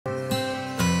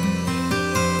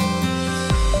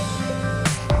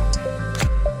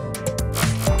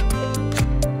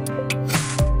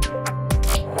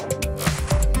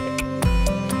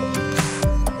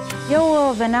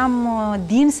veneam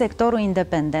din sectorul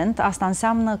independent, asta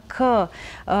înseamnă că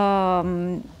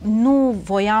nu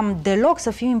voiam deloc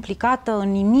să fiu implicată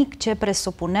în nimic ce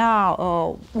presupunea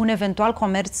un eventual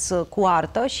comerț cu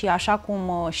artă și așa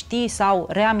cum știi sau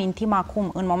reamintim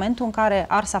acum, în momentul în care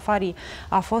Art Safari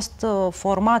a fost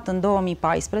format în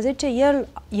 2014, el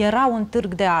era un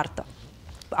târg de artă.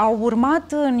 Au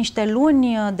urmat niște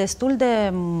luni destul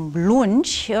de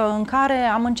lungi în care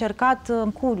am încercat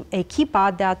cu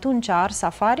echipa de atunci Art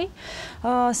Safari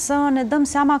să ne dăm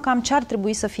seama cam ce ar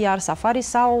trebui să fie Art Safari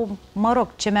sau, mă rog,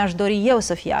 ce mi-aș dori eu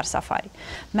să fie Art Safari.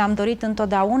 Mi-am dorit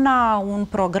întotdeauna un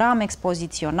program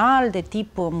expozițional de tip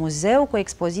muzeu cu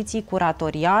expoziții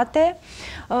curatoriate,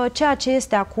 ceea ce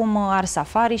este acum Art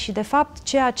Safari și, de fapt,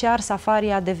 ceea ce Art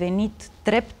Safari a devenit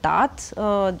treptat,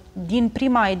 din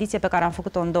prima ediție pe care am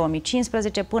făcut-o în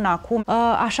 2015 până acum.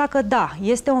 Așa că da,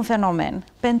 este un fenomen,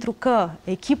 pentru că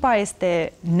echipa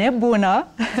este nebună,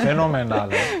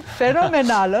 fenomenală,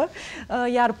 fenomenală,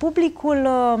 iar publicul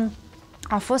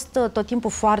a fost tot timpul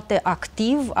foarte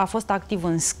activ, a fost activ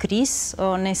în scris,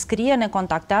 ne scrie, ne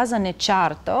contactează, ne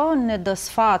ceartă, ne dă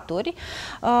sfaturi.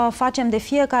 Facem de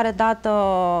fiecare dată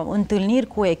întâlniri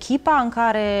cu echipa în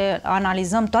care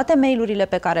analizăm toate mail-urile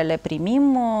pe care le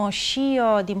primim și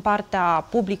din partea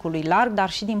publicului larg, dar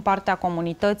și din partea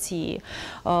comunității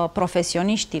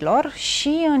profesioniștilor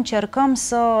și încercăm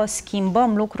să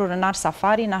schimbăm lucruri în Art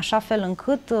Safari în așa fel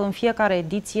încât în fiecare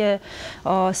ediție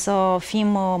să fim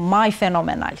mai fenomenali.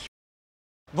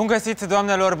 Bun găsit,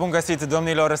 doamnelor, bun găsit,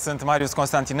 domnilor! Sunt Marius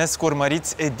Constantinescu,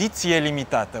 urmăriți Ediție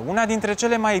Limitată, una dintre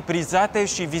cele mai prizate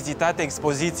și vizitate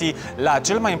expoziții la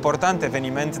cel mai important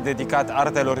eveniment dedicat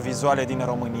artelor vizuale din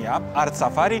România, Art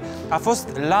Safari, a fost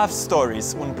Love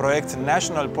Stories, un proiect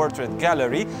National Portrait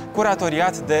Gallery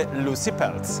curatoriat de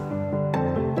Peltz.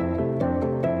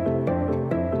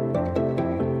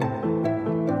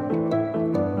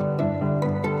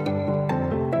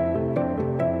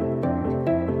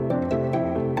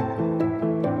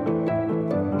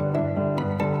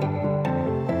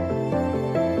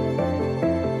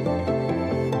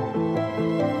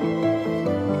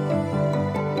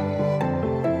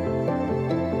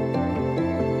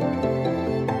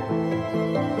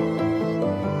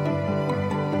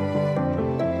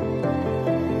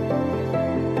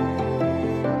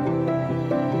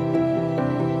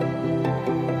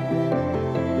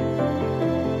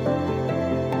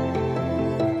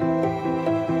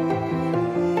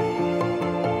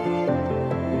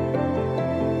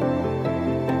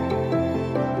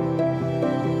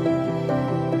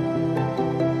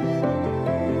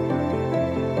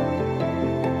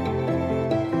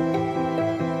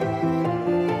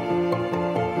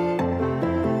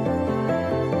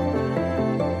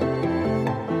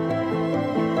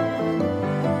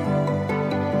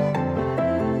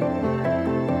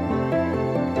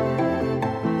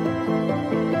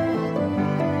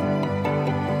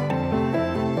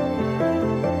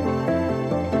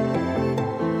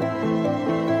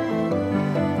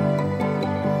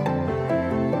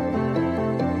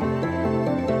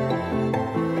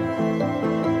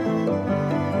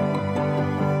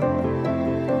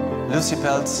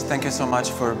 Peltz, thank you so much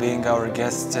for being our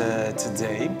guest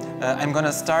today. I'm going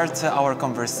to start our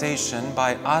conversation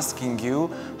by asking you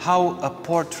how a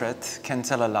portrait can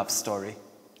tell a love story.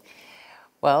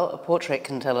 Well, a portrait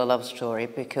can tell a love story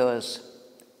because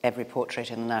every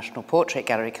portrait in the National Portrait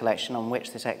Gallery collection on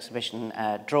which this exhibition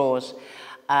draws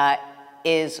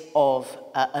is of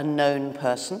a known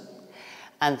person,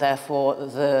 and therefore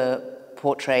the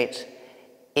portrait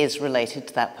is related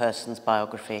to that person's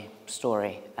biography,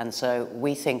 story. And so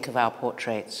we think of our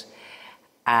portraits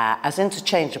as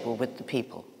interchangeable with the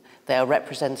people. They are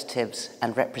representatives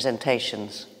and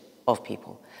representations of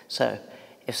people. So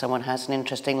if someone has an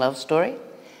interesting love story,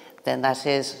 then that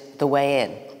is the way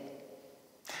in.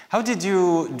 How did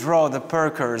you draw the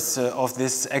perkers of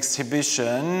this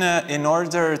exhibition in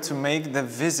order to make the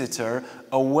visitor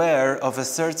aware of a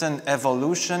certain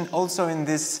evolution also in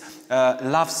this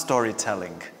love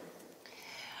storytelling?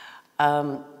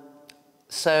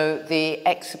 So the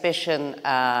exhibition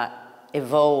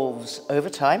evolves over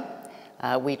time.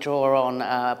 We draw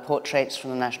on portraits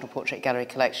from the National Portrait Gallery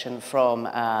collection from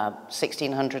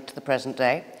 1600 to the present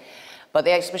day. But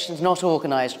the exhibition is not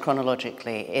organised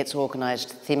chronologically, it's organised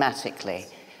thematically.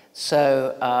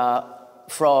 So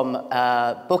from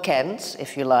bookends,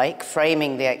 if you like,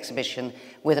 framing the exhibition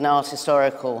with an art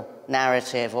historical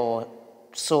narrative or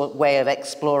way of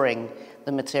exploring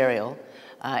the material.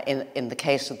 In the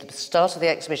case of the start of the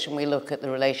exhibition, we look at the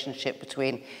relationship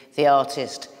between the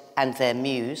artist and their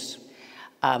muse.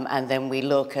 And then we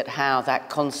look at how that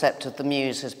concept of the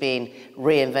muse has been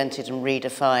reinvented and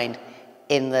redefined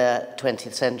in the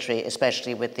 20th century,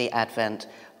 especially with the advent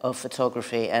of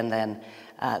photography and then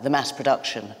the mass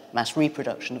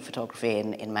reproduction of photography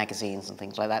in magazines and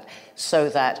things like that, so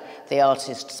that the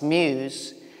artist's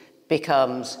muse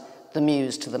becomes the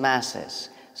muse to the masses.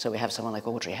 So we have someone like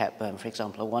Audrey Hepburn, for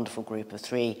example, a wonderful group of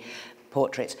 3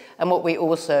 portraits. And what we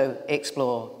also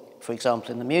explore, for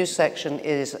example, in the muse section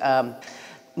is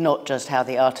not just how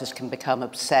the artist can become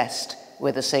obsessed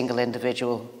with a single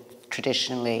individual,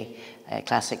 traditionally,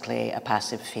 classically, a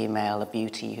passive female, a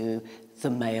beauty who the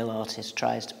male artist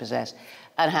tries to possess,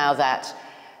 and how that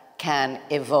can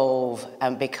evolve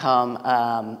and become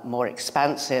more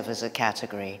expansive as a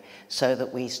category, so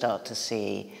that we start to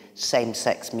see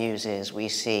same-sex muses, we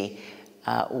see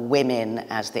women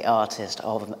as the artist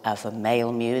of a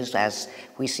male muse, as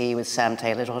we see with Sam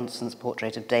Taylor Johnson's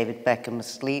portrait of David Beckham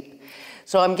asleep.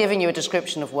 So I'm giving you a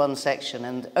description of one section,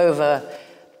 and over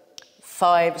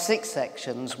 5-6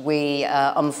 sections, we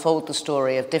unfold the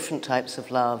story of different types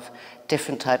of love,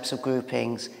 different types of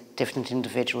groupings, different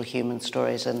individual human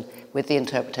stories, and with the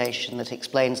interpretation that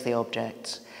explains the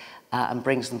objects and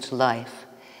brings them to life.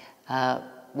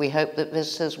 We hope that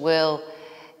visitors will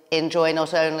enjoy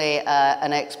not only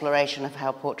an exploration of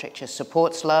how portraiture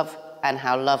supports love and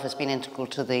how love has been integral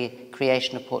to the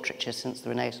creation of portraiture since the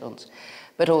Renaissance,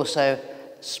 but also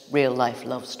real-life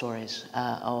love stories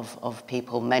of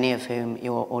people, many of whom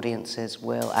our audiences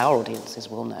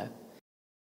will know.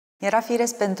 Era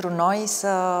firesc pentru noi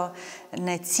să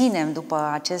ne ținem după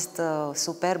acest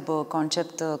superb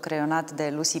concept creionat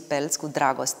de Lucy Peltz cu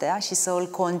dragostea și să îl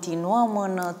continuăm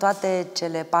în toate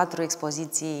cele 4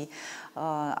 expoziții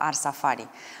Art Safari.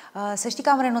 Să știi că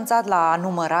am renunțat la a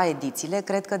număra edițiile,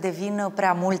 cred că devin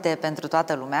prea multe pentru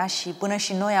toată lumea și până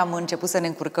și noi am început să ne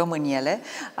încurcăm în ele,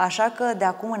 așa că de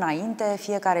acum înainte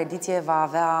fiecare ediție va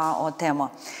avea o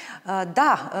temă.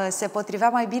 Da, se potrivea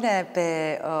mai bine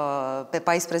pe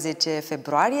 14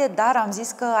 februarie, dar am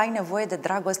zis că ai nevoie de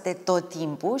dragoste tot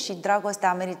timpul și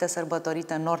dragostea merită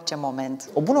sărbătorită în orice moment.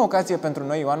 O bună ocazie pentru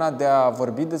noi, Ioana, de a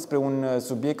vorbi despre un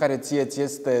subiect care ți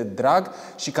este drag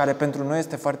și care pentru noi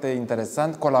este foarte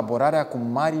interesant, colaborarea cu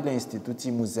marile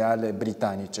instituții muzeale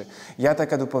britanice. Iată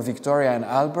că după Victoria and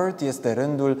Albert este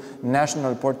rândul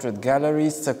National Portrait Gallery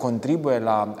să contribuie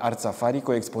la Art Safari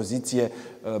cu o expoziție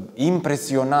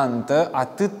impresionantă,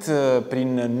 atât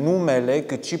prin numele,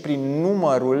 cât și prin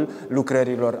numărul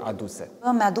lucrărilor aduse.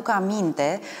 Îmi aduc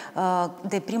aminte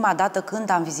de prima dată când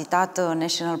am vizitat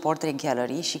National Portrait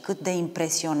Gallery și cât de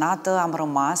impresionată am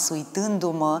rămas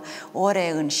uitându-mă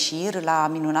ore în șir la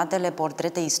minunatele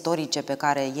portrete istorice pe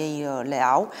care ei le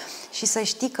au și să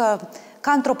știi că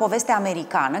ca într-o poveste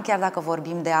americană, chiar dacă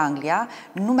vorbim de Anglia,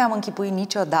 nu mi-am închipuit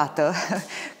niciodată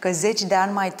că 10 de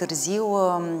ani mai târziu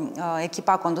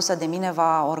echipa condusă de mine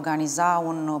va organiza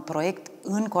un proiect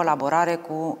în colaborare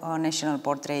cu National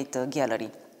Portrait Gallery.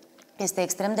 Este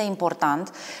extrem de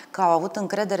important că au avut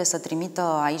încredere să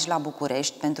trimită aici la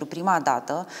București pentru prima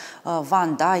dată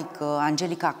Van Dyck,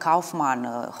 Angelica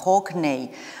Kaufman,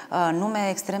 Hockney, nume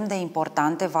extrem de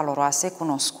importante, valoroase,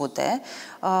 cunoscute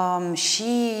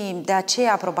și de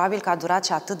aceea probabil că a durat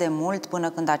și atât de mult până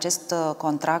când acest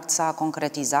contract s-a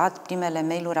concretizat. Primele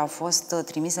mail-uri au fost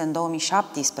trimise în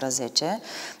 2017,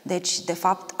 deci de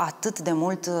fapt atât de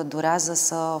mult durează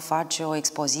să faci o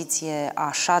expoziție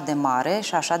așa de mare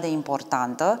și așa de importantă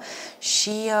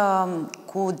și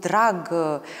cu drag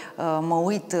mă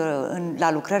uit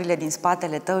la lucrările din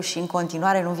spatele tău și în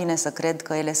continuare nu vine să cred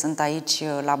că ele sunt aici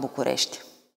la București.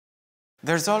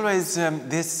 There's always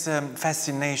this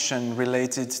fascination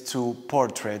related to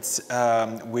portraits.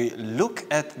 We look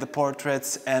at the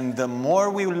portraits, and the more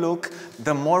we look,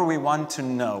 the more we want to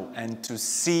know and to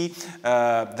see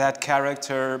that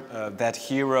character, that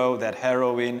hero, that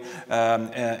heroine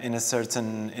in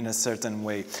a certain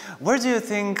way. Where do you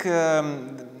think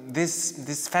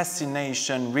this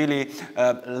fascination really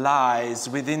lies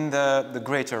within the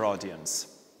greater audience?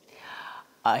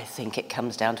 I think it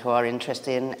comes down to our interest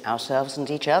in ourselves and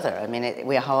each other. I mean,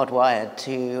 we're hardwired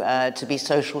to be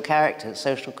social characters,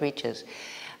 social creatures.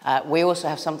 We also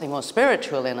have something more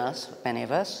spiritual in us, many of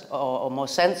us, or more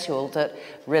sensual, that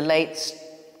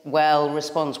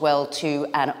responds well to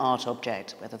an art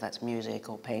object, whether that's music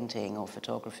or painting or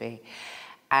photography.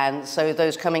 And so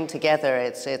those coming together,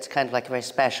 it's kind of like a very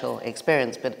special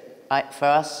experience. But for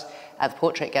us, at the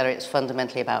Portrait Gallery, it's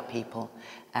fundamentally about people.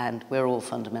 And we're all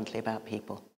fundamentally about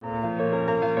people.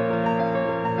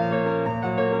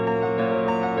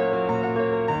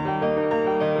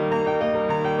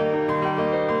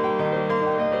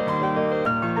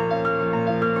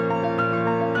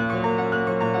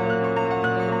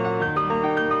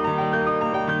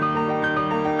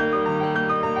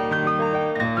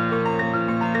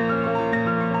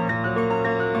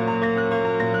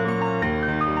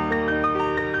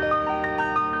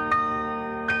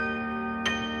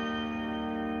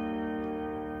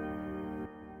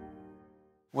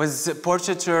 Was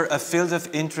portraiture a field of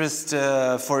interest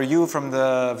for you from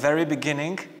the very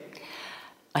beginning?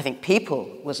 I think people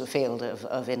was a field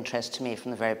of interest to me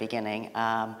from the very beginning.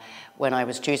 When I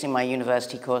was choosing my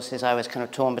university courses, I was kind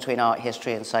of torn between art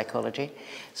history and psychology.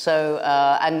 So,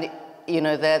 and you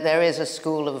know, there is a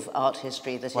school of art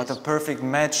history that What a perfect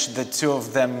match the two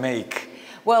of them make.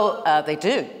 Well, they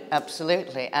do,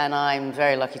 absolutely. And I'm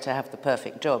very lucky to have the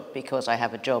perfect job, because I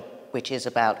have a job which is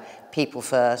about people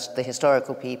first, the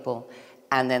historical people,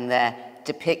 and then their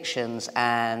depictions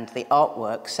and the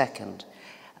artwork second.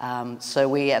 So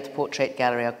we at the Portrait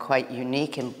Gallery are quite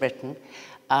unique in Britain,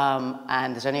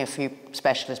 and there's only a few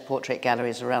specialist portrait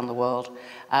galleries around the world,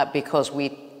 because we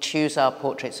choose our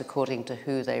portraits according to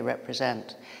who they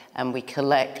represent, and we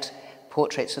collect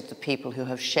portraits of the people who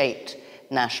have shaped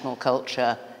national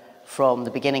culture from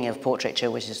the beginning of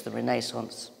portraiture, which is the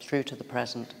Renaissance, through to the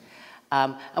present.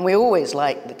 And we always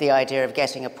like the idea of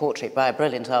getting a portrait by a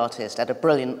brilliant artist at a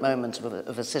brilliant moment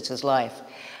of a sitter's life.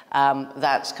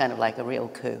 That's kind of like a real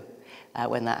coup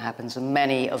when that happens, and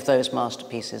many of those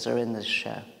masterpieces are in this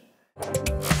show.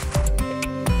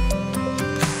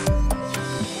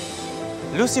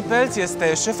 Lucy Peltz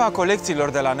este șefa colecțiilor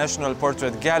de la National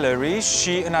Portrait Gallery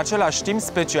și în același timp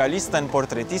specialistă în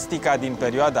portretistica din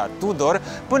perioada Tudor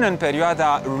până în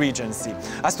perioada Regency.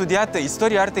 A studiat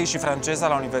istoria artei și franceza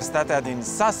la Universitatea din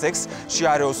Sussex și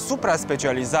are o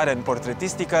supra-specializare în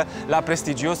portretistică la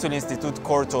prestigiosul Institut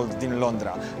Courtauld din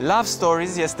Londra. Love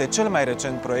Stories este cel mai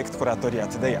recent proiect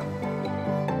curatoriat de ea.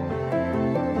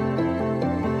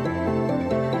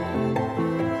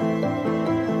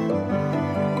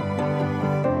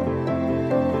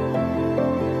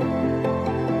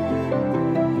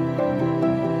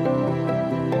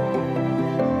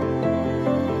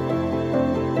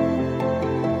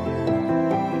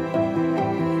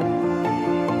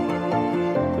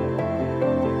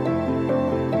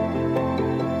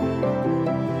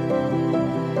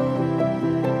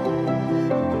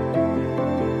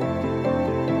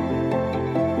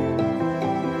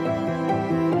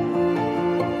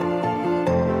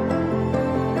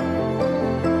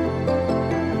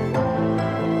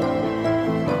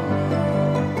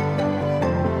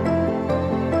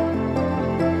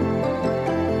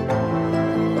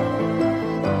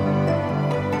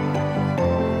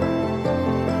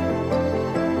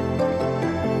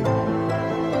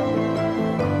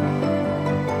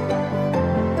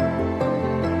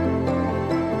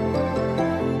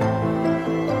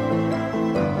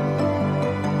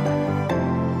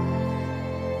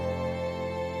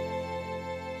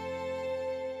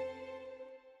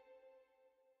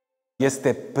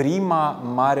 Este prima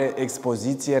mare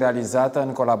expoziție realizată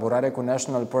în colaborare cu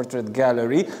National Portrait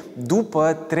Gallery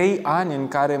după 3 ani în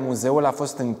care muzeul a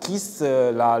fost închis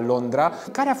la Londra.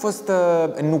 Care a fost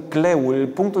nucleul,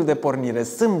 punctul de pornire,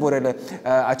 sâmburele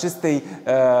acestei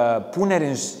puneri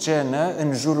în scenă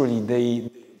în jurul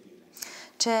ideii?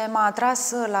 Ce m-a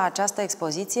atras la această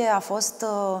expoziție a fost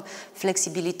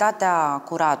flexibilitatea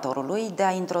curatorului de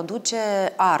a introduce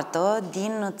artă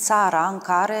din țara în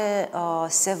care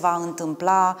se va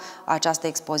întâmpla această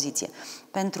expoziție.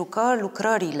 Pentru că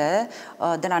lucrările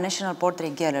de la National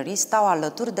Portrait Gallery stau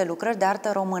alături de lucrări de artă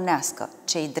românească,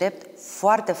 cei drept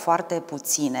foarte, foarte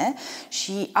puține,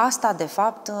 și asta, de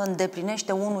fapt,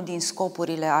 îndeplinește unul din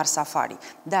scopurile Art Safari,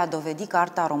 de a dovedi că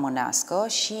arta românească,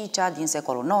 și cea din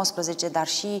secolul XIX, dar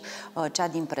și cea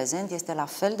din prezent, este la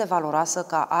fel de valoroasă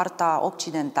ca arta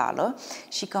occidentală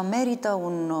și că merită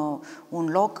un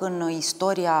loc în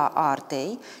istoria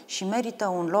artei și merită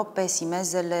un loc pe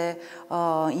simezele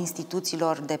instituțiilor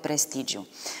de prestigiu.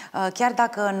 Chiar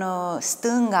dacă în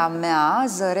stânga mea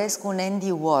zăresc un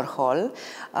Andy Warhol,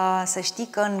 să știi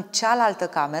că în cealaltă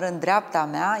cameră, în dreapta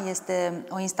mea, este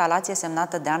o instalație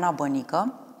semnată de Ana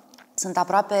Bănică. Sunt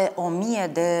aproape 1000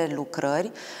 de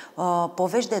lucrări,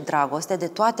 povești de dragoste de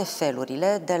toate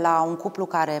felurile, de la un cuplu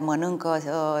care mănâncă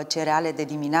cereale de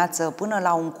dimineață până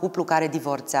la un cuplu care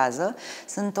divorțează.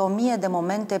 Sunt 1000 de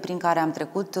momente prin care am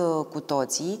trecut cu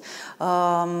toții.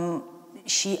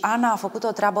 Și Ana a făcut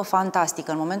o treabă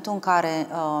fantastică. În momentul în care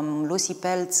Lucy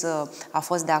Peltz a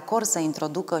fost de acord să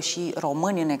introducă și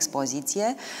români în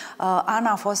expoziție,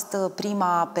 Ana a fost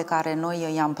prima pe care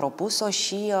noi i-am propus-o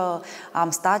și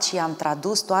am stat și am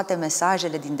tradus toate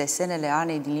mesajele din desenele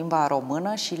Anei din limba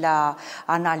română și le-a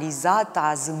analizat,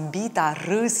 a zâmbit, a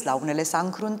râs, la unele s-a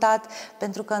încruntat,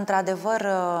 pentru că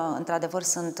într-adevăr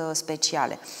sunt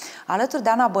speciale. Alături de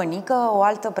Ana Bănică, o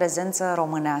altă prezență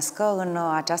românească în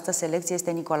această selecție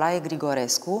este Nicolae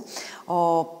Grigorescu,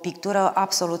 o pictură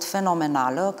absolut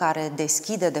fenomenală care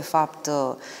deschide, de fapt,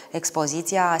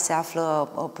 expoziția. Se află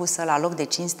pusă la loc de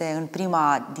cinste în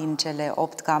prima din cele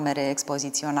 8 camere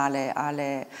expoziționale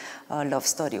ale Love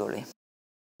Story-ului.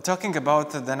 Talking about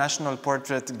the National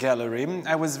Portrait Gallery,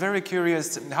 I was very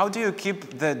curious, how do you keep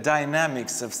the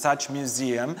dynamics of such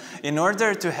museum in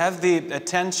order to have the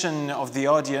attention of the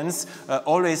audience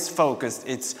always focused?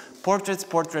 It's portraits,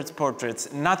 portraits, portraits,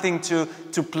 nothing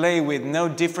to play with, no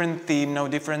different theme, no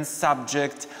different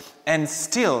subject, and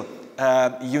still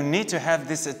you need to have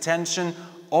this attention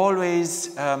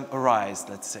always arise,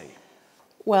 let's say.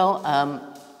 Well,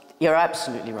 you're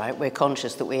absolutely right. We're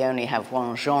conscious that we only have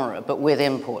one genre, but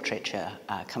within portraiture,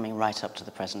 coming right up to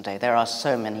the present day, there are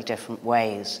so many different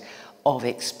ways of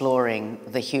exploring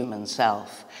the human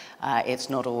self. It's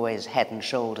not always head and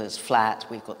shoulders flat.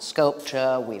 We've got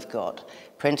sculpture, we've got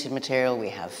printed material, we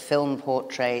have film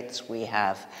portraits, we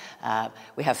have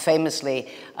famously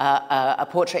a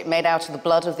portrait made out of the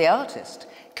blood of the artist,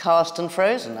 cast and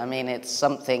frozen. I mean, it's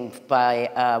something by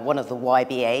one of the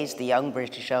YBAs, the young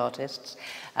British artists,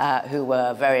 who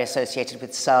were very associated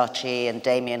with Saatchi and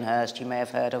Damien Hirst. You may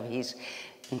have heard of, he's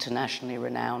internationally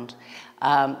renowned.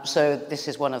 So this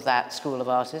is one of that school of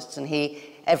artists, and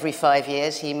every 5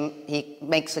 years he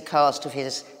makes a cast of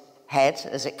his head,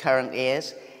 as it currently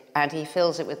is, and he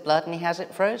fills it with blood and he has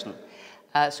it frozen.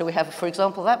 So we have, for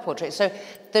example, that portrait. So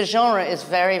the genre is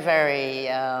very, very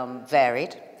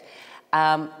varied.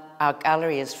 Our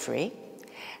gallery is free,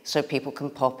 so people can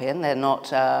pop in. They're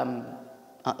not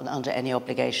under any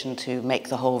obligation to make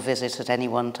the whole visit at any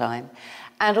one time.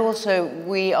 And also,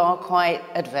 we are quite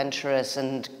adventurous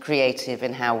and creative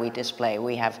in how we display.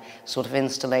 We have sort of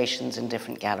installations in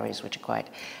different galleries which are quite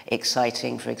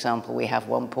exciting. For example, we have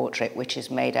one portrait which is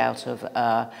made out of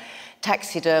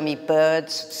taxidermy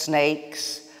birds,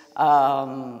 snakes,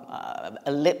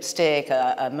 a lipstick,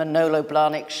 a Manolo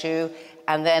Blahnik shoe,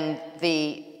 and then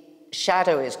the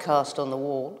shadow is cast on the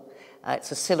wall.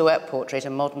 It's a silhouette portrait, a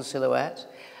modern silhouette.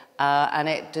 And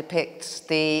it depicts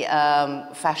the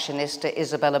fashionista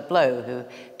Isabella Blow, who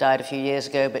died a few years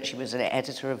ago, but she was an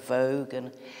editor of Vogue.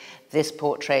 And this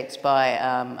portrait's by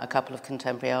a couple of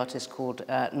contemporary artists called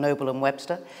Noble and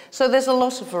Webster. So there's a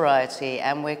lot of variety,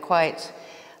 and we're quite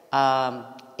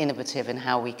innovative in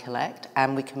how we collect,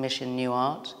 and we commission new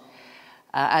art.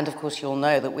 And of course, you'll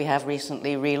know that we have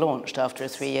recently relaunched after a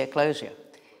 3-year closure.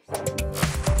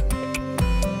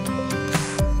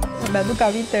 Mi-aduc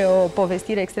aminte o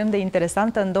povestire extrem de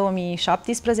interesantă în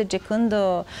 2017, când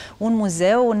un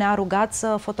muzeu ne-a rugat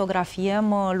să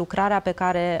fotografiem lucrarea pe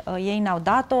care ei ne-au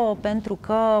dat-o, pentru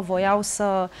că voiau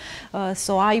să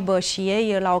o aibă și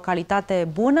ei la o calitate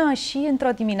bună, și într-o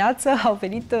dimineață au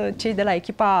venit cei de la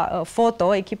echipa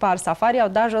foto, echipa Art Safari, au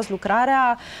dat jos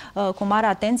lucrarea cu mare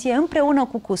atenție împreună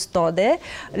cu custodele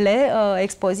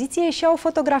expoziției și au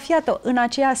fotografiat-o în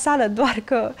aceea sală, doar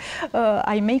că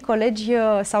ai mei colegi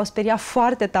s-au speriat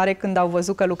foarte tare când au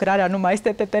văzut că lucrarea nu mai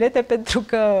este pe perete, pentru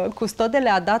că custodele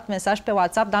a dat mesaj pe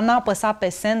WhatsApp, dar n-a apăsat pe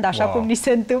send, așa cum ni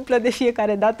se întâmplă de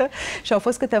fiecare dată, și au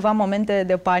fost câteva momente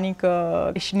de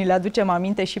panică și ni le aducem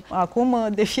aminte și acum,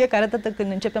 de fiecare dată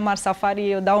când începem Art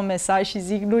Safari, eu dau un mesaj și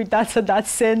zic: nu uitați să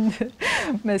dați send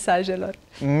mesajelor.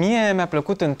 Mie mi-a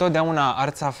plăcut întotdeauna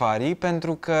Art Safari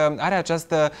pentru că are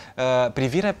această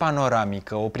privire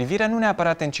panoramică, o privire nu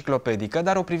neapărat enciclopedică,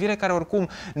 dar o privire care oricum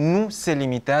nu se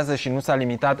limitează și nu s-a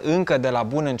limitat încă de la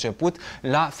bun început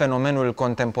la fenomenul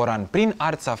contemporan. Prin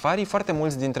Art Safari, foarte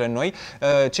mulți dintre noi,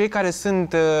 cei care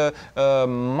sunt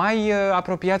mai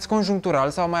apropiați conjunctural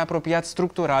sau mai apropiați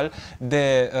structural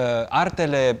de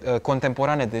artele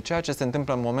contemporane, de ceea ce se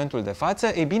întâmplă în momentul de față,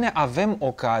 e bine, avem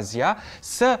ocazia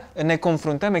să ne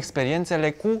confruntăm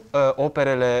experiențele cu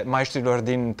operele maestrilor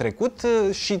din trecut,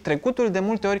 și trecutul de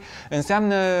multe ori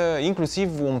înseamnă inclusiv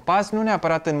un pas, nu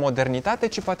neapărat în modernitate,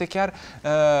 ci poate chiar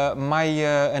mai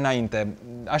înainte.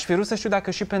 Aș fi vrut să știu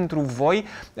dacă și pentru voi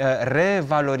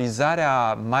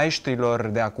revalorizarea maestrilor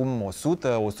de acum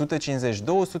 100, 150,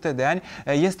 200 de ani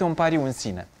este un pariu în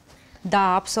sine.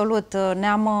 Da, absolut.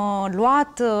 Ne-am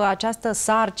luat această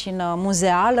sarcină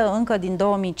muzeală încă din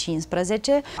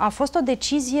 2015. A fost o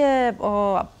decizie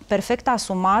perfect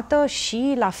asumată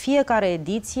și la fiecare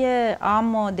ediție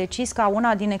am decis ca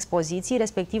una din expoziții,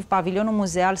 respectiv pavilionul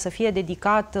muzeal, să fie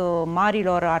dedicat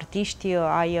marilor artiști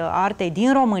ai artei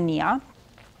din România.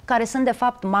 care sunt de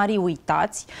fapt mari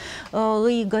uitați.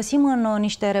 Îi găsim în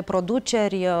niște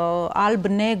reproduceri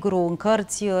alb-negru în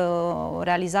cărți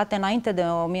realizate înainte de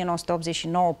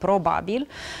 1989 probabil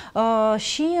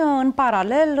și în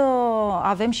paralel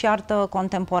avem și artă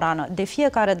contemporană. De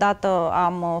fiecare dată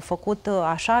am făcut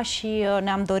așa și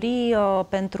ne-am dorit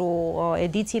pentru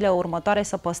edițiile următoare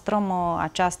să păstrăm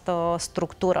această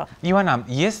structură. Ioana,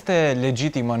 este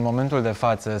legitimă în momentul de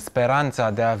față speranța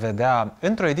de a vedea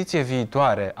într-o ediție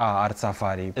viitoare a Art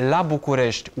Safari la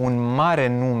București un mare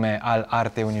nume al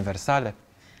artei universale?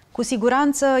 Cu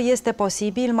siguranță este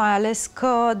posibil, mai ales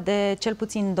că de cel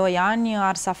puțin 2 ani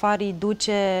Art Safari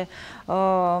duce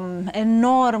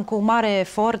enorm, cu mare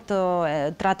efort,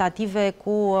 tratative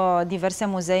cu diverse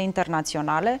muzee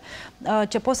internaționale.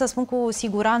 Ce pot să spun cu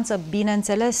siguranță,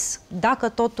 bineînțeles, dacă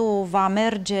totul va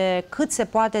merge cât se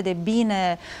poate de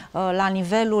bine la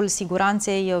nivelul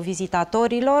siguranței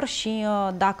vizitatorilor și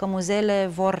dacă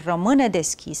muzeele vor rămâne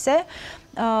deschise,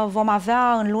 vom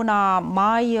avea în luna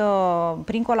mai,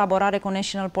 prin colaborare cu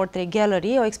National Portrait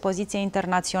Gallery, o expoziție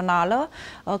internațională.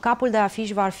 Capul de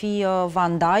afiș va fi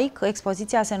Van Dyck.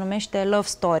 Expoziția se numește Love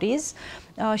Stories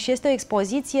și este o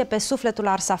expoziție pe sufletul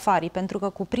Art Safari, pentru că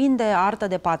cuprinde artă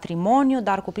de patrimoniu,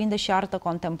 dar cuprinde și artă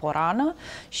contemporană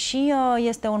și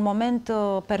este un moment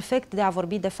perfect de a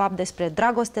vorbi de fapt despre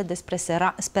dragoste, despre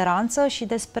speranță și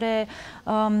despre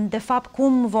de fapt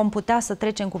cum vom putea să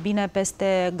trecem cu bine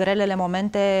peste grelele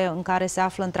momente în care se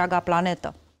află întreaga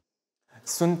planetă.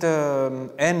 Sunt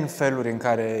N feluri în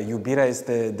care iubirea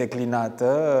este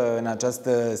declinată în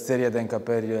această serie de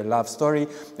încăperi Love Story.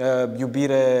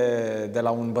 Iubire de la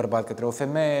un bărbat către o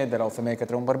femeie, de la o femeie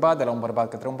către un bărbat, de la un bărbat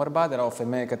către un bărbat, de la o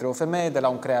femeie către o femeie, de la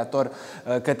un creator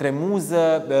către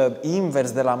muză,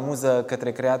 invers de la muză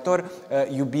către creator,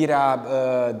 iubirea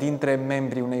dintre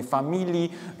membrii unei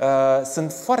familii.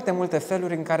 Sunt foarte multe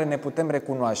feluri în care ne putem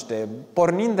recunoaște.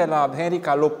 Pornind de la Henry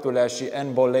al VIII-lea și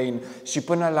Anne Boleyn și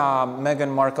până la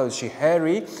Meghan Markle și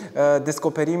Harry,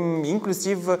 descoperim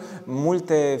inclusiv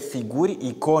multe figuri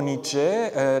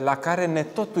iconice la care ne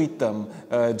tot uităm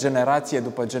generație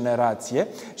după generație.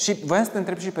 Și voiam să te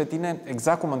întreb și pe tine,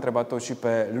 exact cum am întrebat-o și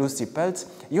pe Lucy Peltz.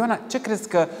 Ioana, ce crezi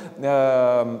că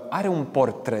are un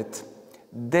portret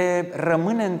de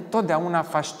rămâne întotdeauna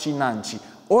fascinant și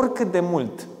oricât de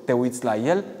mult te uiți la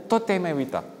el, tot te-ai mai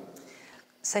uitat?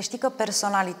 Să știi că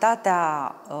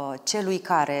personalitatea celui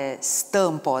care stă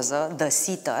în poză, the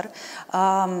sitter,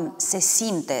 se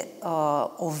simte,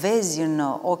 o vezi în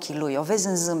ochii lui, o vezi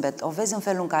în zâmbet, o vezi în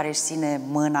felul în care își ține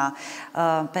mâna,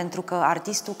 pentru că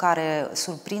artistul care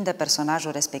surprinde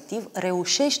personajul respectiv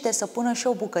reușește să pună și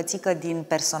o bucățică din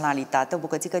personalitate, o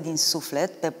bucățică din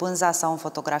suflet pe pânza sau în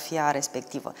fotografia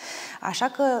respectivă.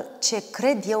 Așa că ce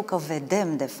cred eu că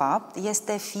vedem de fapt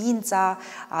este ființa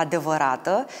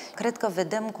adevărată. Cred că vedem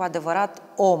cu adevărat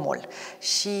omul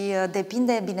și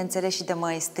depinde, bineînțeles, și de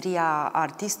maestria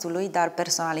artistului, dar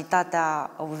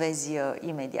personalitatea o vezi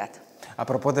imediat.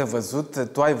 Apropo de văzut,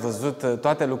 tu ai văzut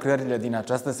toate lucrările din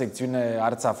această secțiune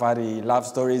Art Safari Love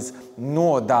Stories,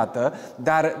 nu odată,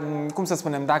 dar, cum să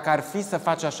spunem, dacă ar fi să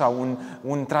faci așa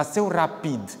un traseu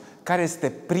rapid, care este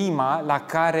prima la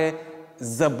care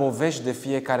zăbovești de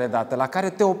fiecare dată, la care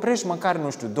te oprești măcar, nu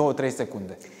știu, 2-3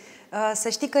 secunde? Să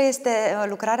știi că este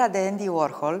lucrarea de Andy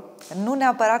Warhol, nu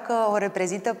neapărat că o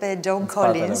reprezintă pe Joan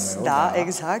Collins, meu, da,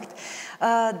 exact,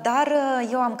 dar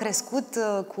eu am crescut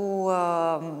cu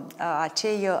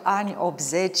acei ani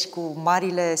 80, cu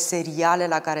marile seriale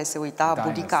la care se uita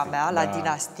bunica mea, la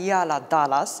Dinastia, la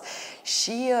Dallas,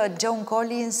 și Joan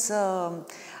Collins...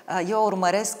 Eu o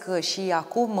urmăresc și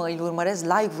acum îi urmăresc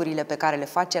live-urile pe care le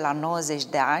face la 90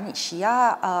 de ani și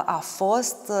ea a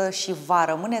fost și va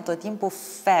rămâne tot timpul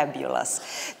fabulous.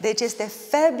 Deci este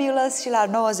fabulous și la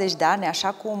 90 de ani,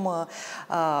 așa cum,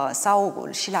 sau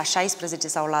și la 16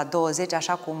 sau la 20,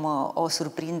 așa cum o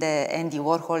surprinde Andy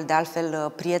Warhol, de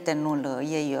altfel prietenul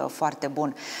ei foarte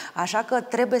bun. Așa că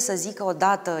trebuie să zic că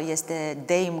odată este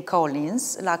Dame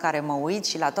Collins, la care mă uit,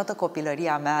 și la toată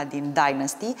copilăria mea din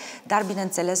Dynasty, dar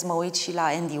bineînțeles mă uit și la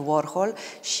Andy Warhol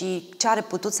și ce are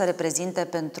putut să reprezinte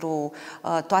pentru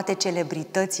toate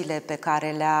celebritățile pe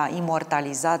care le-a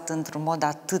imortalizat într-un mod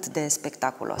atât de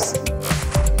spectaculos.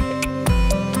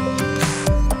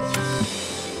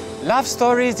 Love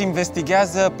Stories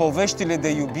investigează poveștile de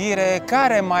iubire,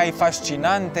 care mai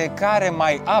fascinante, care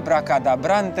mai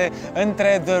abracadabrante,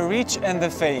 între the rich and the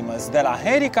famous, de la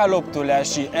Henry al VIII-lea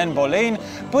și Anne Boleyn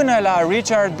până la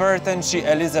Richard Burton și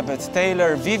Elizabeth Taylor,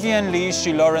 Vivian Leigh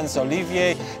și Laurence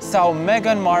Olivier sau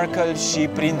Meghan Markle și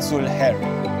prințul Harry.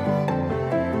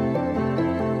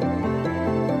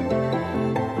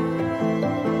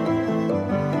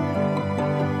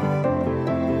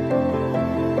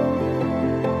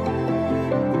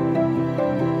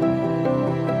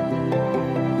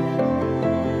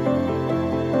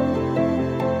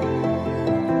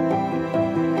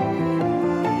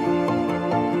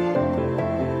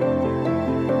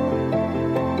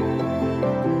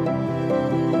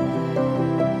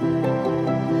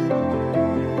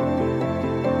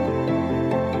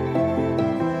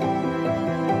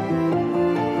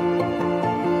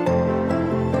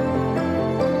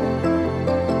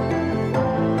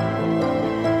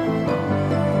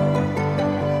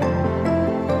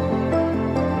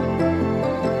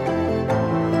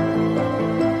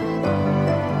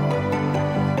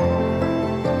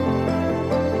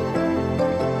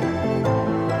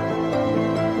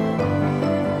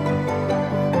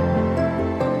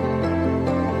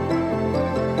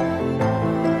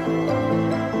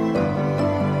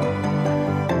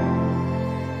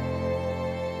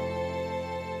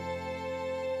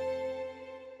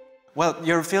 Well,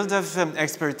 your field of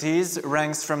expertise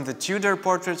ranks from the Tudor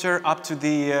portraiture up to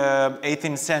the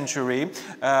 18th century.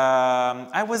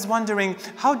 I was wondering,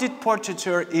 how did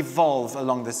portraiture evolve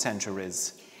along the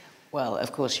centuries? Well,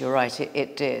 of course, you're right,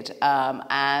 it did.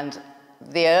 And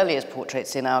the earliest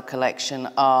portraits in our collection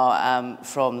are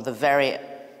from the very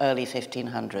early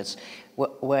 1500s.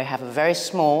 We have a very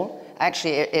small,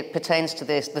 actually it pertains to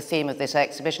this, the theme of this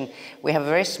exhibition, we have a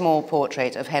very small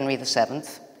portrait of Henry VII,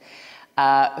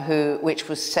 which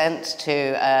was sent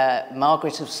to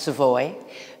Margaret of Savoy,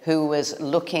 who was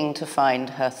looking to find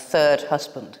her third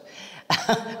husband.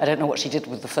 I don't know what she did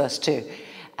with the first two.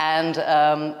 And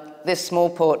this small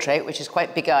portrait, which is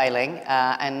quite beguiling,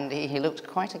 and he looked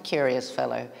quite a curious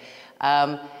fellow,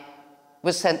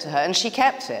 was sent to her, and she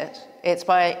kept it. It's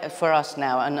by, for us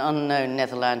now, an unknown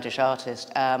Netherlandish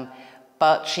artist,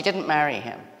 but she didn't marry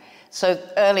him. So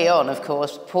early on, of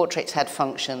course, portraits had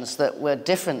functions that were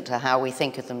different to how we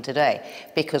think of them today,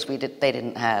 because they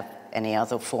didn't have any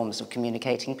other forms of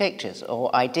communicating pictures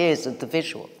or ideas of the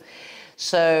visual.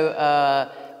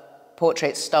 So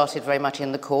portraits started very much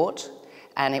in the court,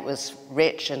 and it was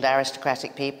rich and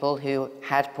aristocratic people who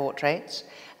had portraits,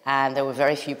 and there were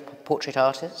very few portrait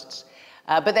artists.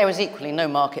 But there was equally no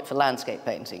market for landscape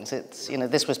paintings. It's, you know,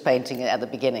 this was painting at the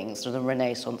beginnings of the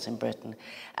Renaissance in Britain.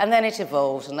 And then it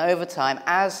evolves, and over time,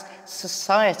 as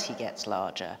society gets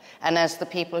larger, and as the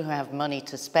people who have money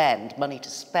to spend, money to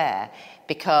spare,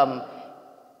 become,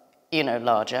 you know,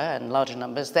 larger and larger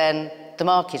numbers, then the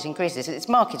market increases. It's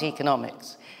market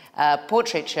economics.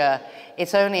 Portraiture,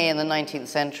 it's only in the 19th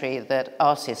century that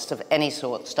artists of any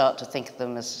sort start to think of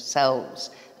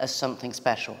themselves as something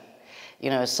special. You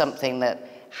know, as something that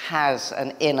has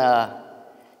an inner,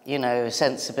 you know,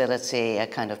 sensibility, a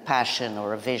kind of passion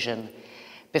or a vision.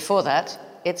 Before that,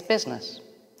 it's business.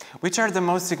 Which are the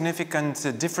most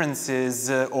significant differences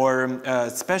or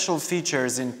special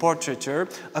features in portraiture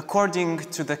according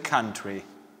to the country?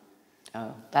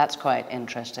 Oh, that's quite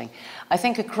interesting. I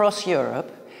think across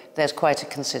Europe, there's quite a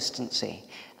consistency.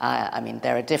 I mean,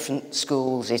 there are different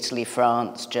schools, Italy,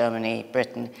 France, Germany,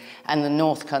 Britain, and the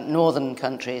northern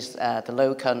countries, the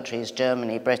Low Countries,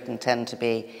 Germany, Britain, tend to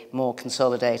be more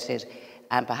consolidated,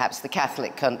 and perhaps the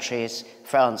Catholic countries,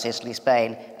 France, Italy,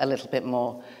 Spain, a little bit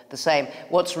more the same.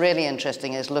 What's really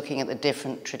interesting is looking at the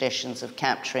different traditions of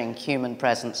capturing human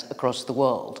presence across the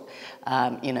world,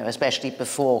 you know, especially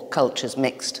before cultures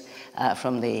mixed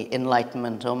from the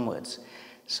Enlightenment onwards.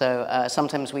 So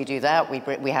sometimes we do that.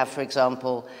 We have, for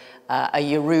example, a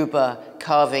Yoruba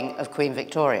carving of Queen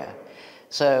Victoria.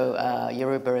 So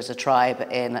Yoruba is a tribe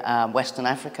in Western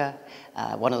Africa,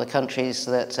 one of the countries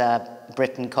that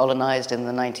Britain colonized in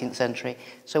the 19th century.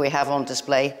 So we have on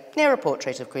display near a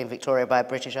portrait of Queen Victoria by a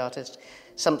British artist,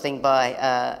 something by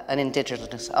an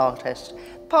indigenous artist,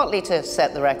 partly to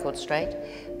set the record straight,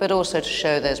 but also to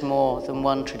show there's more than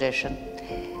one tradition,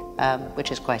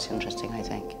 which is quite interesting, I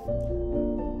think.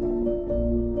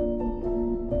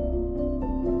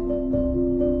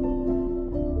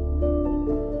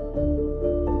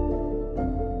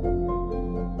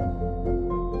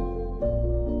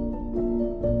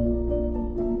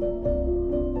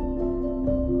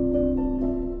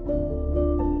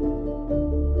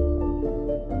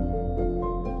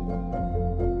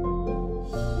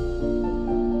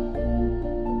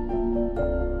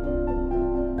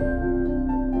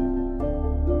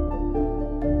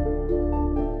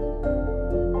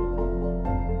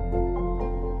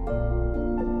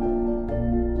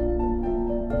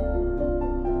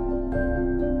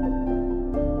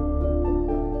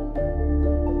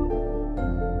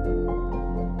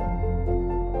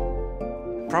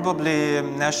 Probably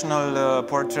National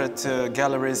Portrait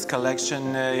Gallery's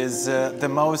collection is the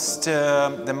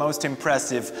most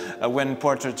impressive when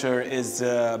portraiture is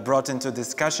brought into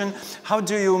discussion. How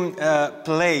do you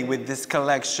play with this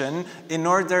collection in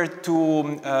order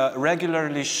to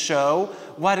regularly show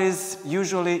what is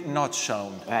usually not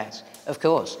shown? Right, of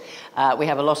course. We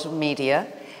have a lot of media,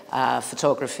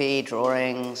 photography,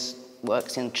 drawings,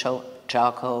 works in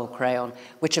charcoal, crayon,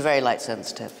 which are very light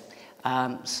sensitive.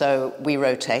 So we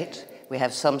rotate. We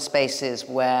have some spaces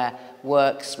where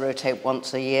works rotate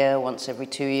once a year, once every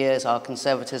 2 years. Our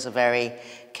conservators are very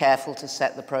careful to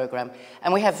set the program.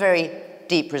 And we have very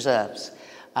deep reserves.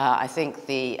 I think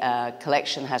the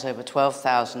collection has over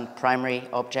 12,000 primary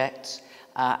objects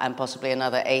and possibly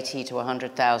another 80 to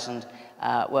 100,000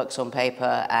 works on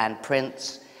paper and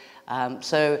prints.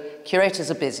 So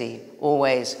curators are busy,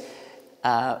 always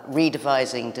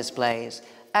redevising displays.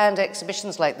 And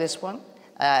exhibitions like this one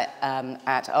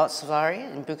at Art Safari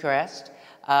in Bucharest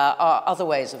are other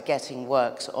ways of getting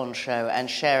works on show and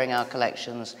sharing our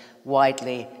collections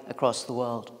widely across the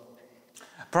world.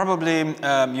 Probably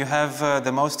you have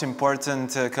the most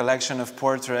important collection of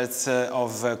portraits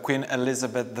of Queen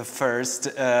Elizabeth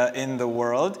I in the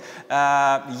world,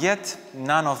 yet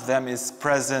none of them is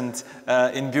present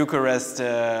in Bucharest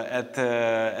at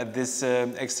this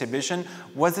exhibition.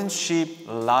 Wasn't she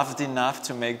loved enough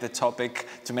to make the topic,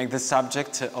 to make the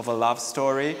subject of a love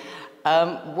story?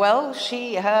 Well,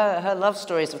 her love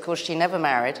stories, of course, she never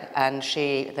married, and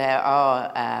there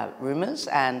are rumours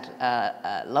and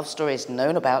love stories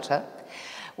known about her.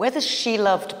 Whether she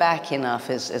loved back enough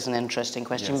is an interesting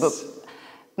question. Yes. But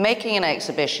making an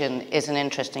exhibition is an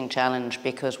interesting challenge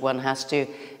because one has to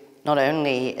not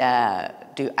only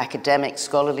do academic,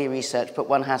 scholarly research, but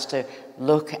one has to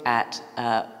look at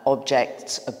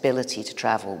objects' ability to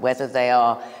travel, whether they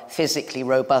are physically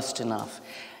robust enough.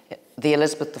 The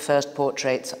Elizabeth I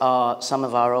portraits are some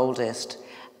of our oldest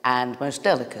and most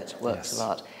delicate works of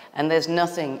art. And there's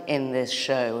nothing in this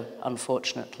show,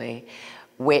 unfortunately,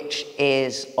 which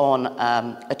is on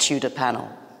a Tudor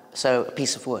panel, so a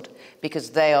piece of wood,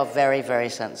 because they are very, very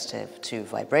sensitive to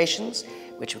vibrations,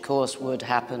 which of course would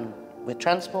happen with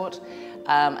transport,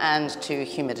 and to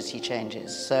humidity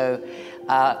changes. So,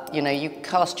 you know, you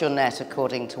cast your net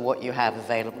according to what you have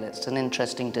available. It's an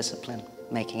interesting discipline,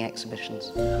 making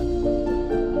exhibitions.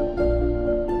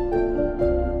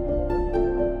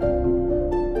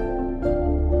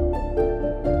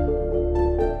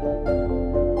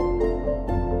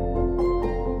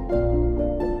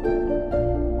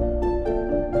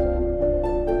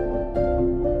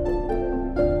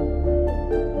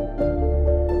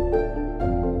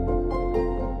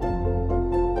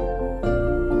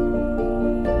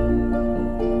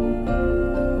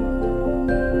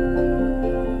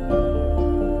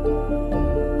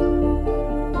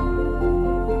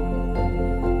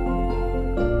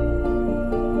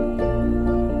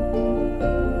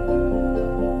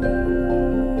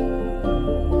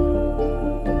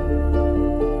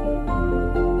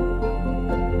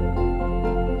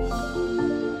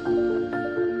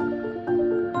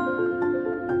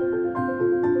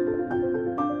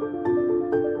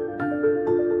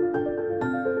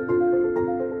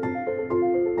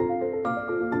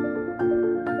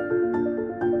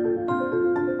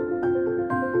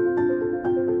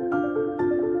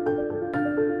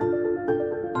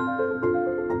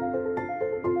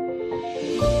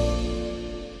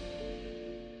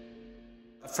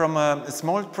 From a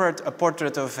small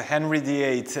portrait of Henry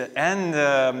VIII and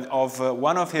of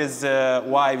one of his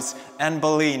wives, Anne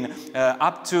Boleyn,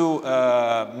 up to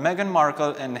Meghan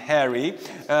Markle and Harry,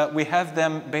 we have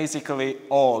them basically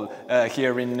all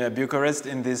here in Bucharest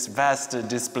in this vast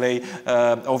display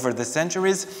over the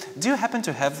centuries. Do you happen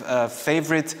to have a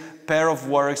favorite pair of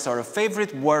works, or a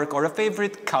favorite work, or a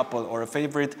favorite couple, or a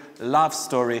favorite love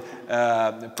story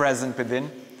present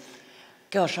within?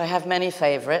 Gosh, I have many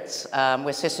favourites.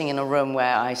 We're sitting in a room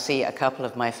where I see a couple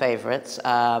of my favourites.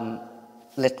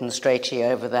 Lytton Strachey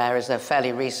over there is a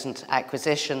fairly recent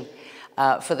acquisition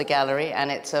for the gallery, and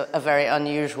it's a very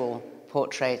unusual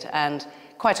portrait and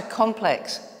quite a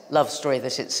complex love story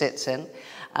that it sits in.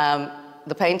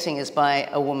 The painting is by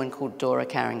a woman called Dora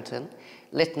Carrington.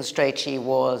 Lytton Strachey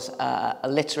was a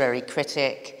literary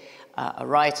critic, a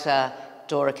writer.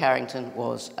 Dora Carrington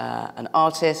was an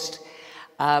artist.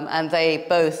 And they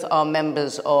both are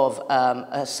members of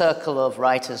a circle of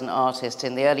writers and artists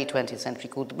in the early 20th century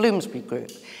called the Bloomsbury Group.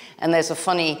 And there's a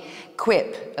funny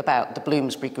quip about the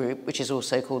Bloomsbury Group, which is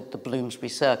also called the Bloomsbury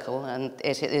Circle, and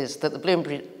it is that the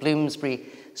Bloomsbury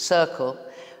Circle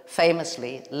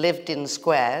famously lived in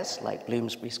squares, like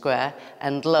Bloomsbury Square,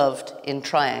 and loved in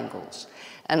triangles.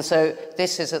 And so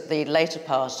this is at the later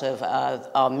part of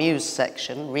our Muse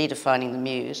section, redefining the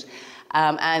Muse,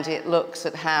 and it looks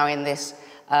at how in this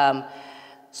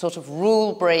sort of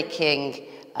rule-breaking,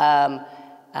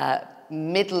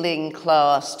 middling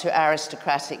class to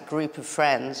aristocratic group of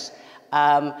friends,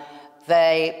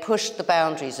 they pushed the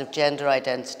boundaries of gender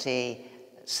identity,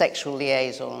 sexual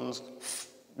liaisons,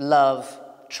 love,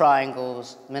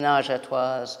 triangles,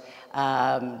 ménage-à-trois,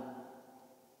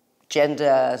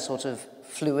 gender sort of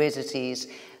fluidities,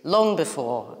 long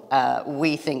before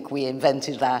we think we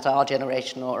invented that, our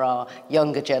generation or our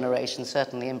younger generation,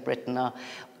 certainly in Britain, are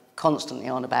constantly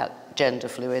on about gender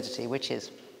fluidity, which is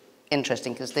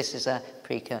interesting because this is a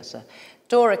precursor.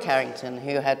 Dora Carrington,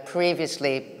 who had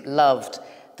previously loved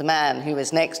the man who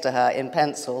was next to her in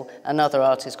pencil, another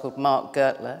artist called Mark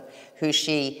Gertler, who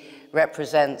she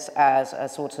represents as a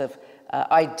sort of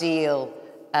ideal,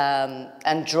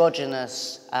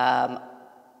 androgynous,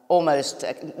 almost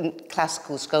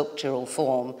classical sculptural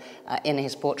form in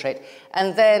his portrait.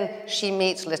 And then she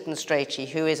meets Lytton Strachey,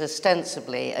 who is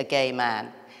ostensibly a gay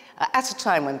man. at a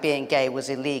time when being gay was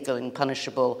illegal and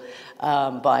punishable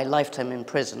by lifetime in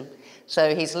prison.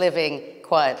 So he's living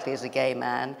quietly as a gay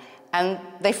man, and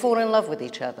they fall in love with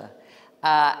each other,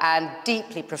 and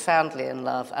deeply, profoundly in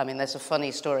love. I mean, there's a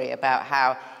funny story about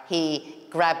how he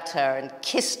grabbed her and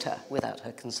kissed her, without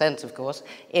her consent, of course,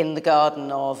 in the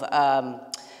garden of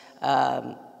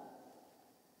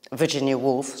Virginia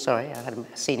Woolf. Sorry, I had a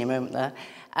senior moment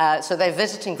there. So they're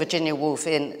visiting Virginia Woolf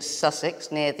in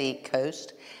Sussex, near the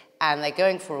coast, and they're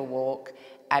going for a walk,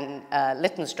 and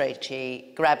Lytton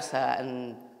Strachey grabs her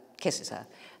and kisses her.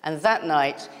 And that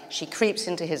night, she creeps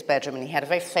into his bedroom, and he had a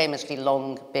very famously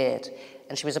long beard,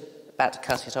 and she was about to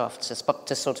cut it off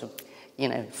to sort of, you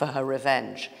know, for her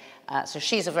revenge. So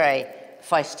she's a very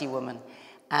feisty woman,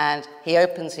 and he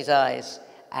opens his eyes,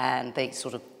 and they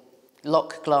sort of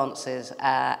lock glances,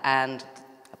 and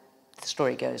the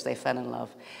story goes, they fell in love.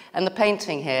 And the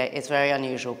painting here is very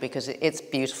unusual because it's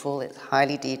beautiful, it's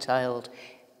highly detailed,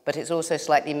 but it's also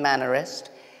slightly mannerist.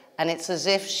 And it's as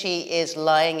if she is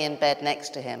lying in bed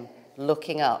next to him,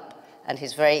 looking up, and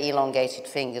his very elongated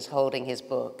fingers holding his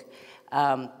book.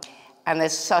 And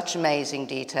there's such amazing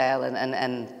detail,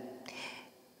 and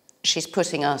she's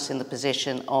putting us in the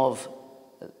position of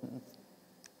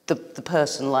the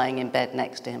person lying in bed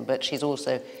next to him, but she's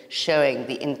also showing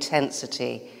the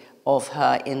intensity of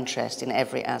her interest in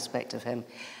every aspect of him.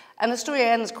 And the story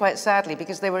ends quite sadly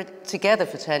because they were together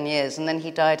for 10 years, and then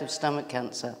he died of stomach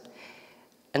cancer.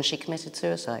 And she committed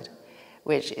suicide,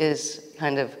 which is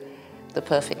kind of the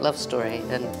perfect love story,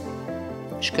 and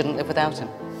she couldn't live without him.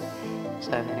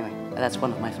 So anyway, that's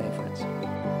one of my favorites.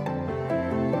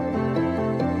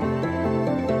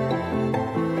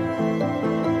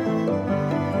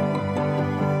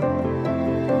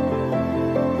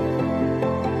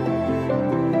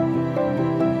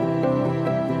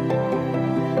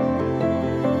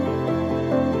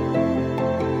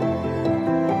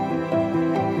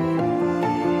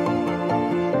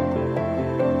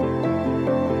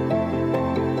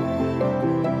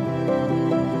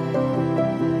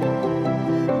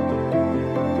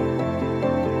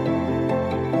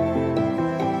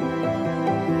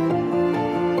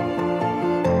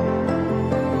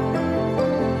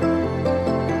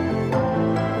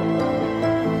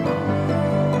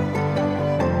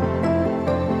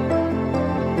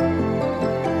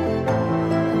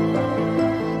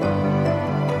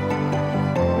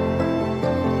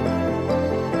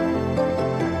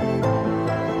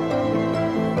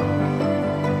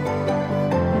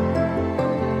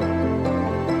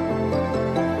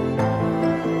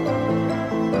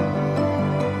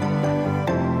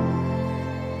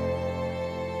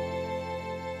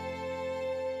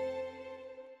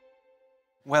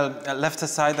 Well, left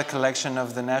aside the collection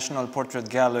of the National Portrait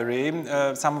Gallery,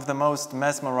 some of the most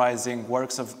mesmerizing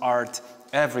works of art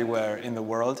everywhere in the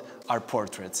world are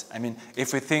portraits. I mean,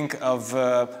 if we think of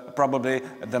probably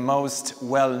the most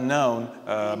well-known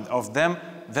of them,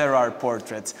 there are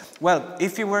portraits. Well,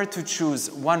 if you were to choose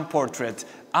one portrait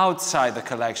outside the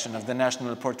collection of the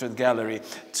National Portrait Gallery,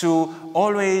 to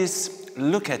always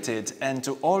look at it and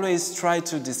to always try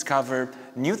to discover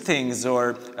new things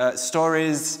or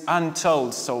stories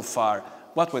untold so far,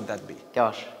 what would that be?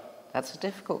 Gosh, that's a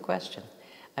difficult question.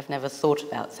 I've never thought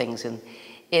about things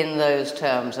in those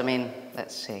terms. I mean,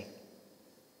 let's see.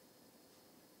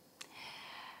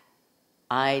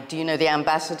 Do you know The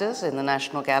Ambassadors in the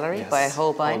National Gallery? Yes, by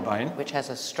Holbein, which has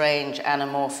a strange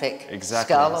anamorphic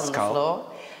skull on the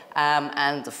floor.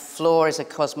 And the floor is a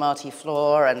Cosmati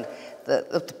floor, and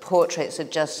the portraits are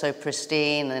just so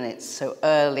pristine, and it's so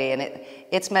early, and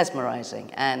it's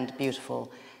mesmerizing and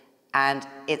beautiful. And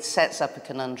it sets up a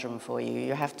conundrum for you.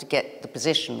 You have to get the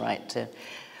position right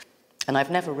and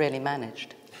I've never really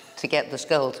managed to get the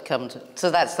skull to come to,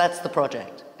 so that's the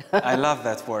project. I love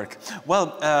that work.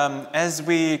 Well, as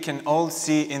we can all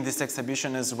see in this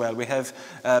exhibition as well, we have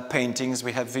paintings,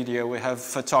 we have video, we have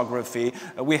photography,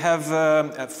 we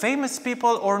have famous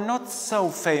people or not so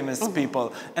famous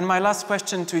people. And my last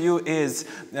question to you is,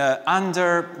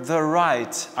 under the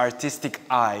right artistic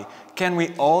eye, can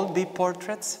we all be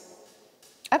portraits?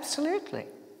 Absolutely,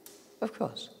 of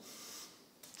course.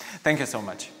 Thank you so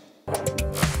much.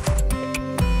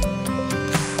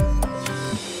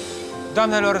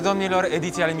 Doamnelor, domnilor,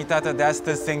 ediția limitată de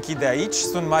astăzi se închide aici.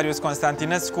 Sunt Marius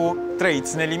Constantinescu,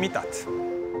 trăiți nelimitat!